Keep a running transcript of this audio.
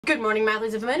Good morning,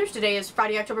 Mathletes and Commanders. Today is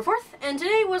Friday, October 4th, and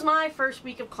today was my first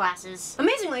week of classes.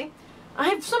 Amazingly, I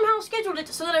have somehow scheduled it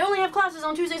so that I only have classes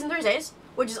on Tuesdays and Thursdays,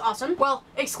 which is awesome. Well,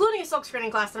 excluding a silk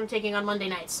screening class that I'm taking on Monday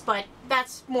nights, but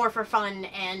that's more for fun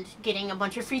and getting a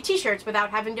bunch of free t-shirts without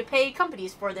having to pay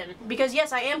companies for them. Because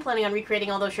yes, I am planning on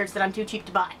recreating all those shirts that I'm too cheap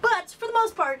to buy. But, for the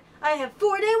most part, I have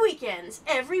 4-day weekends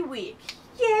every week.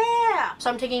 Yeah!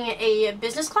 So I'm taking a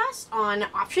business class on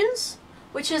options,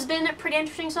 which has been pretty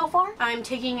interesting so far. I'm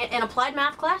taking an applied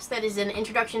math class that is an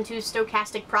introduction to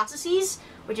stochastic processes,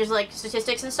 which is like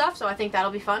statistics and stuff, so I think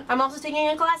that'll be fun. I'm also taking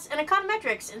a class in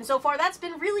econometrics, and so far that's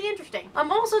been really interesting.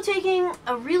 I'm also taking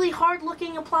a really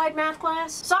hard-looking applied math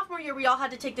class. Sophomore year, we all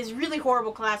had to take this really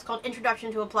horrible class called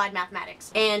Introduction to Applied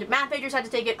Mathematics, and math majors had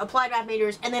to take it, applied math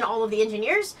majors, and then all of the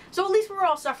engineers, so at least we were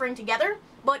all suffering together.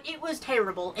 But it was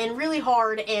terrible and really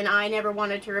hard, and I never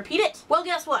wanted to repeat it. Well,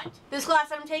 guess what? This class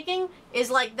I'm taking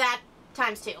is like that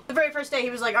times 2. The very first day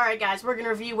he was like, alright guys, we're gonna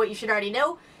review what you should already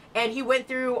know, and he went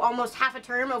through almost half a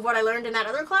term of what I learned in that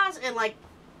other class in like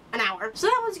an hour. So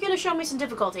that one's gonna show me some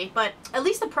difficulty, but at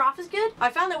least the prof is good.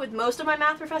 I found that with most of my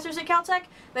math professors at Caltech,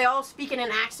 they all speak in an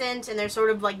accent and they're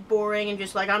sort of like boring and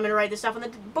just like, I'm gonna write this stuff on the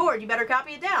board, you better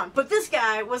copy it down. But this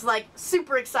guy was like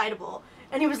super excitable,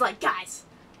 and he was like, guys,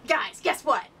 guess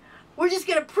what? We're just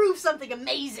gonna prove something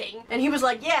amazing. And he was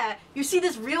like, yeah, you see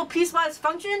this real piecewise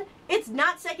function? It's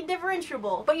not second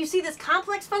differentiable. But you see this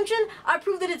complex function? I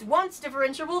proved that it's once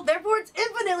differentiable, therefore it's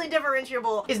infinitely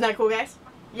differentiable. Isn't that cool, guys?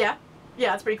 Yeah?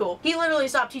 Yeah, it's pretty cool. He literally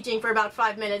stopped teaching for about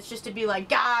 5 minutes just to be like,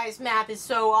 guys, math is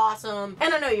so awesome.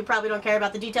 And I know you probably don't care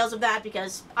about the details of that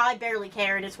because I barely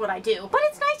care and it's what I do. But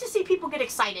it's nice to see people get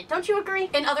excited, don't you agree?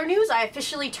 In other news, I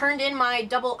officially turned in my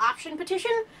double option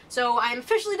petition. So I'm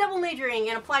officially double majoring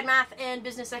in applied math and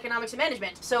business economics and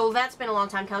management. So that's been a long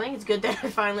time coming. It's good that I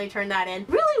finally turned that in.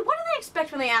 Really, what do they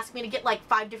expect when they ask me to get like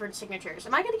 5 different signatures?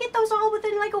 Am I gonna get those all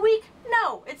within like a week?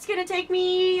 No, it's gonna take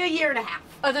me a year and a half.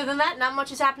 Other than that, not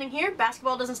much is happening here.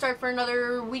 Basketball doesn't start for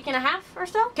another week and a half or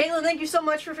so. Caitlin, thank you so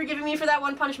much for forgiving me for that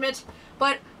one punishment,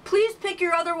 but please pick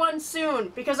your other one soon,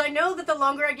 because I know that the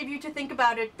longer I give you to think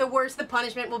about it, the worse the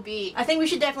punishment will be. I think we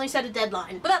should definitely set a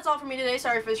deadline. But that's all for me today.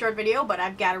 Sorry for the short video, but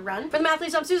I've gotta run. For the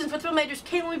Mathletes, I'm Susan. For the Film Majors,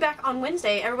 Caitlin will be back on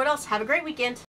Wednesday. Everyone else, have a great weekend.